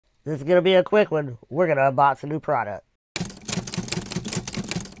This is going to be a quick one. We're going to unbox a new product.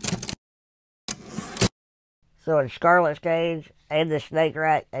 So in Scarlett's cage and the snake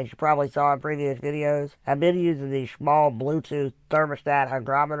rack, as you probably saw in previous videos, I've been using these small Bluetooth thermostat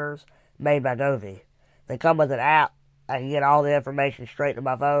hygrometers made by Govee. They come with an app. I can get all the information straight to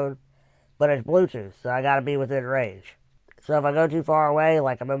my phone, but it's Bluetooth, so I got to be within range. So if I go too far away,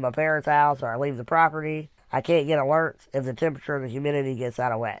 like I'm in my parents' house or I leave the property, I can't get alerts if the temperature and the humidity gets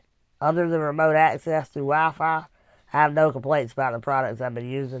out of whack. Other than remote access through Wi-Fi, I have no complaints about the products I've been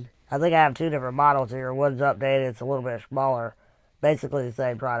using. I think I have two different models here. One's updated, it's a little bit smaller. Basically the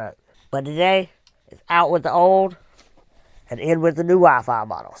same product. But today, it's out with the old and in with the new Wi-Fi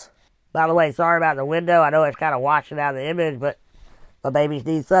models. By the way, sorry about the window. I know it's kind of washing out the image, but my babies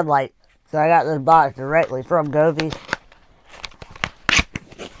need sunlight. So I got this box directly from Govee.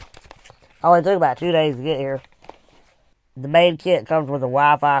 Only took about 2 days to get here. The main kit comes with a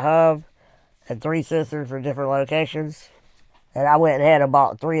Wi-Fi hub and 3 sensors for different locations. And I went ahead and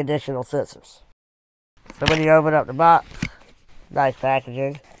bought 3 additional sensors. So when you open up the box, nice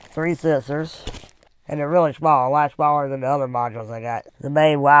packaging. 3 sensors. And they're really small, a lot smaller than the other modules I got. The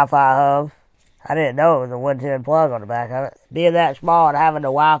main Wi-Fi hub. I didn't know it was a 110 plug on the back of it. Being that small and having the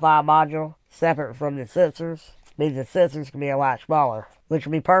Wi-Fi module separate from the sensors means the sensors can be a lot smaller, which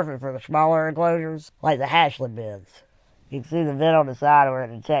would be perfect for the smaller enclosures, like the hatchling bins. You can see the vent on the side where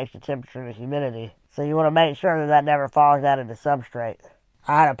it detects the temperature and the humidity. So you want to make sure that that never falls out of the substrate.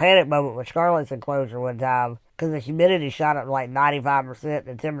 I had a panic moment with Scarlett's enclosure one time because the humidity shot up to like 95% and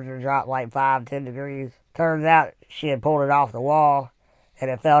the temperature dropped like 5-10 degrees. Turns out she had pulled it off the wall and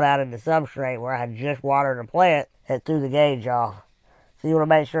it fell out in the substrate where I had just watered the plant and threw the gauge off. So you want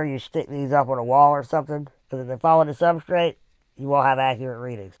to make sure you stick these up on a wall or something, because if they fall in the substrate, you won't have accurate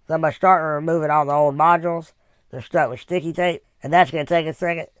readings. So I'm going to start removing all the old modules. They're stuck with sticky tape, and that's going to take a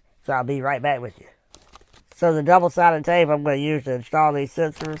second, so I'll be right back with you. So the double-sided tape I'm going to use to install these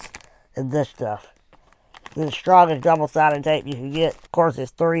sensors is this stuff. This is the strongest double-sided tape you can get. Of course,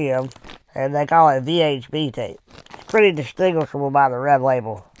 it's 3M, and they call it VHB tape. It's pretty distinguishable by the red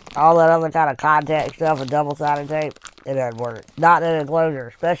label. All that other kind of contact stuff with double-sided tape, it doesn't work. Not in an enclosure,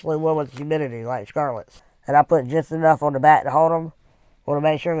 especially one with humidity like Scarlett's. And I put just enough on the back to hold them. Want to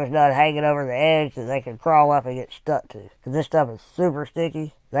make sure there's nothing hanging over the edge that they can crawl up and get stuck to. Because this stuff is super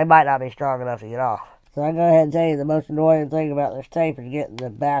sticky. They might not be strong enough to get off. So I'll go ahead and tell you the most annoying thing about this tape is getting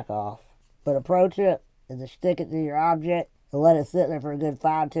the back off. But a pro tip is to stick it to your object and let it sit there for a good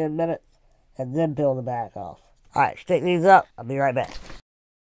 5-10 minutes and then peel the back off. Alright, stick these up. I'll be right back.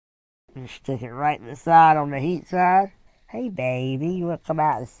 Just stick it right in the side on the heat side. Hey baby, you want to come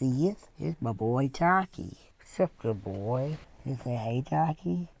out and see us? Here's my boy Taki. What's up, good boy? You say hey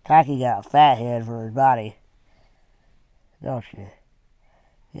Taki? Taki got a fat head for his body. Don't you?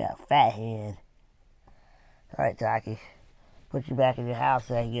 You got a fat head. Alright Taki. Put you back in your house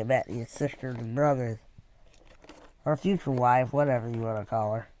so I can get back to your sisters and brothers. Or future wife, whatever you want to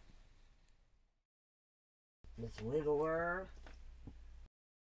call her. Miss Wiggleworm.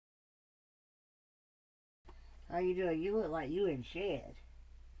 How you doing? You look like you in shed.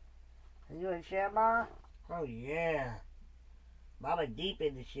 Are you in shed, Ma? Oh yeah. Mama deep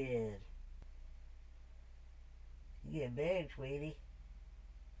in the shed. You getting big, sweetie.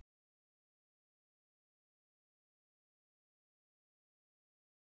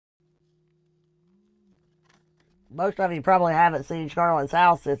 Most of you probably haven't seen Scarlett's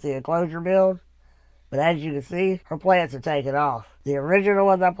house since the enclosure build. But as you can see, her plants are taking off. The original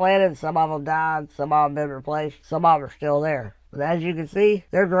ones I planted, some of them died, some of them been replaced, some of them are still there. But as you can see,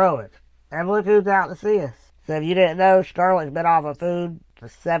 they're growing. And look who's out to see us. So if you didn't know, Scarlett's been off of food for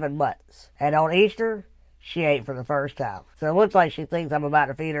 7 months. And on Easter, she ate for the first time. So it looks like she thinks I'm about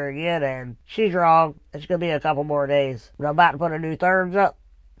to feed her again, and she's wrong. It's going to be a couple more days. But I'm about to put a new therms up,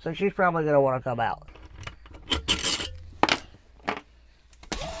 so she's probably going to want to come out.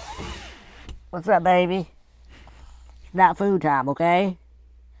 What's up, baby? It's not food time, okay?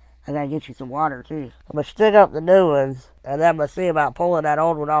 I gotta get you some water, too. I'm gonna stick up the new ones, and then I'm gonna see about pulling that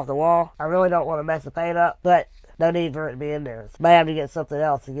old one off the wall. I really don't want to mess the paint up, but no need for it to be in there. May have to get something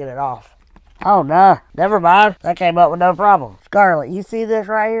else to get it off. Oh, no. Never mind. That came up with no problem. Scarlett, you see this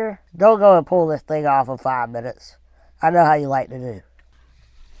right here? Don't go and pull this thing off in 5 minutes. I know how you like to do.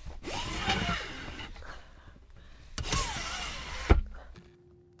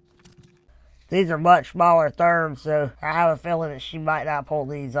 These are much smaller therms, so I have a feeling that she might not pull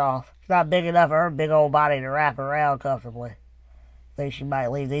these off. It's not big enough for her big old body to wrap around comfortably. I think she might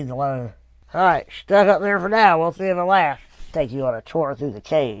leave these alone. Alright, stuck up there for now. We'll see if it lasts. Take you on a tour through the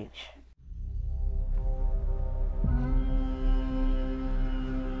cage.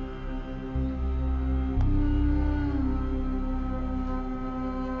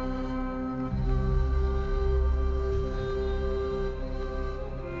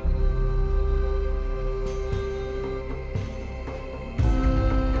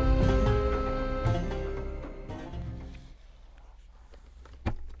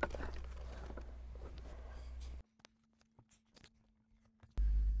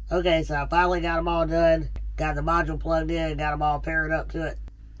 Okay, so I finally got them all done, got the module plugged in, got them all paired up to it,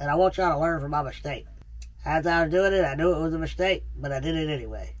 and I want y'all to learn from my mistake. As I was doing it, I knew it was a mistake, but I did it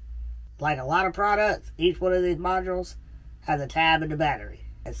anyway. Like a lot of products, each one of these modules has a tab in the battery.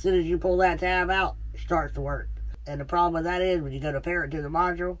 As soon as you pull that tab out, it starts to work. And the problem with that is, when you go to pair it to the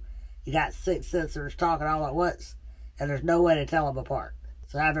module, you got 6 sensors talking all at once, and there's no way to tell them apart.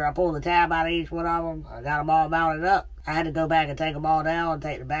 So after I pulled the tab out of each one of them, I got them all mounted up. I had to go back and take them all down,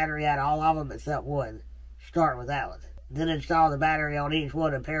 take the battery out of all of them except one. Start with that one. Then install the battery on each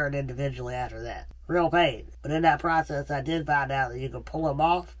one and pair it individually after that. Real pain. But in that process, I did find out that you can pull them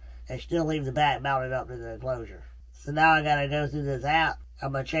off and still leave the back mounted up to the enclosure. So now I gotta go through this app.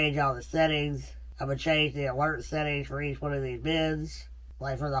 I'm gonna change all the settings. I'm gonna change the alert settings for each one of these bins.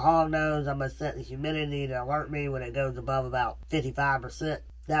 Like for the hog nose, I'm gonna set the humidity to alert me when it goes above about 55%.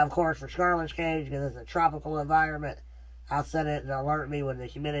 Now, of course, for Scarlet's cage, because it's a tropical environment, I'll set it to alert me when the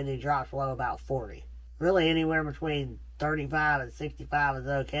humidity drops below about 40. Really, anywhere between 35 and 65 is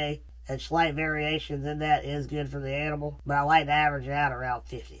okay. And slight variations in that is good for the animal, but I like to average it out around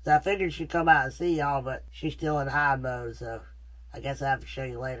 50. So I figured she'd come out and see y'all, but she's still in hide mode, so I guess I have to show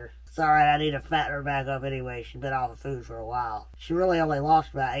you later. It's alright, I need to fatten her back up anyway. She's been off of food for a while. She really only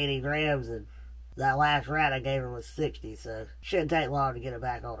lost about 80 grams, and that last rat I gave her was 60, so shouldn't take long to get it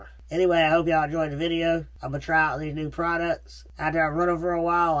back on her. Anyway, I hope y'all enjoyed the video. I'm going to try out these new products. After I run them for a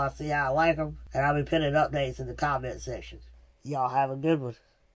while, I'll see how I like them, and I'll be pinning updates in the comment section. Y'all have a good one.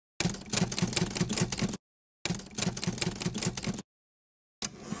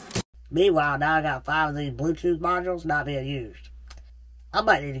 Meanwhile, now I got 5 of these Bluetooth modules not being used. I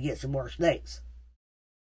might need to get some more snakes.